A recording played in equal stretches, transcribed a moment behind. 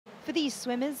For these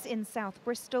swimmers in South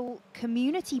Bristol,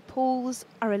 community pools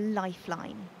are a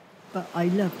lifeline. But I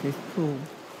love this pool.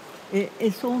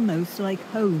 It's almost like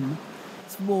home.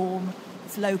 It's warm,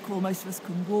 it's local, most of us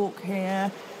can walk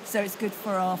here, so it's good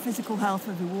for our physical health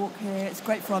when we walk here. It's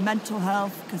great for our mental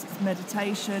health because it's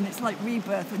meditation. It's like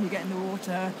rebirth when you get in the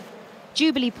water.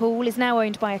 Jubilee Pool is now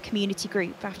owned by a community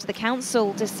group after the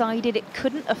council decided it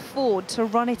couldn't afford to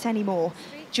run it anymore.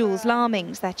 Jules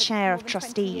Larming's their chair of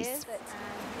trustees.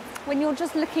 When you're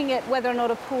just looking at whether or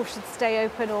not a pool should stay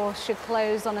open or should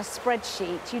close on a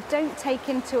spreadsheet, you don't take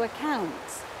into account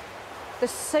the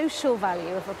social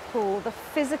value of a pool, the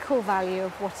physical value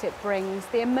of what it brings,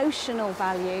 the emotional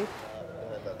value.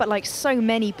 But like so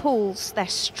many pools, they're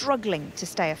struggling to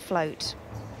stay afloat.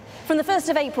 From the 1st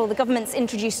of April, the government's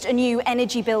introduced a new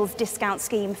energy bills discount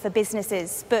scheme for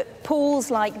businesses. But pools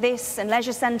like this and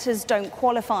leisure centres don't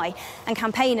qualify. And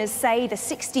campaigners say the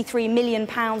 £63 million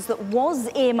that was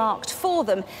earmarked for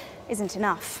them isn't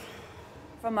enough.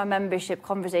 From our membership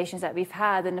conversations that we've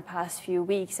had in the past few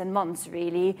weeks and months,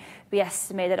 really, we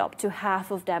estimate that up to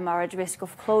half of them are at risk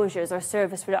of closures or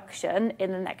service reduction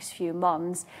in the next few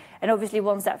months. And obviously,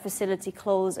 once that facility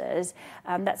closes,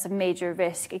 that's a major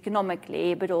risk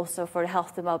economically, but also for the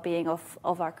health and well-being of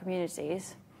our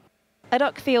communities. At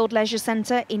Uckfield Leisure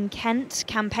Centre in Kent,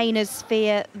 campaigners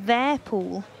fear their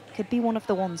pool could be one of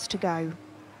the ones to go.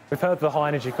 We've heard the high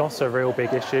energy costs are a real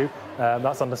big issue.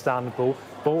 That's understandable.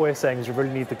 But what we're saying is we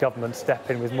really need the government to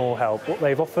step in with more help. What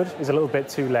they've offered is a little bit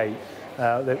too late.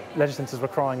 The leisure centres were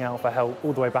crying out for help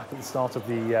all the way back at the start of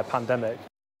the pandemic.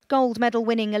 Gold medal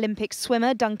winning Olympic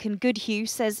swimmer Duncan Goodhew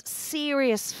says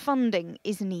serious funding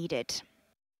is needed.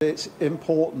 It's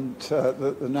important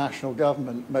that the national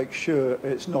government makes sure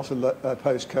it's not a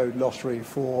postcode lottery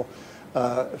for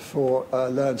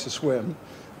Learn to Swim,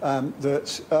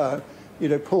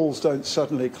 pools don't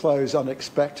suddenly close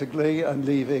unexpectedly and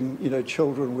leaving,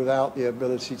 children without the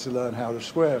ability to learn how to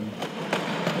swim.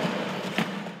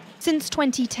 Since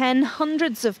 2010,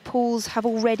 hundreds of pools have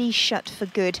already shut for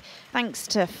good, thanks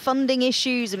to funding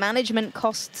issues, management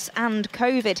costs and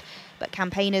COVID. But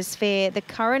campaigners fear the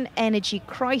current energy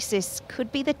crisis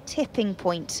could be the tipping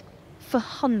point for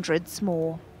hundreds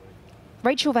more.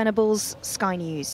 Rachel Venables, Sky News.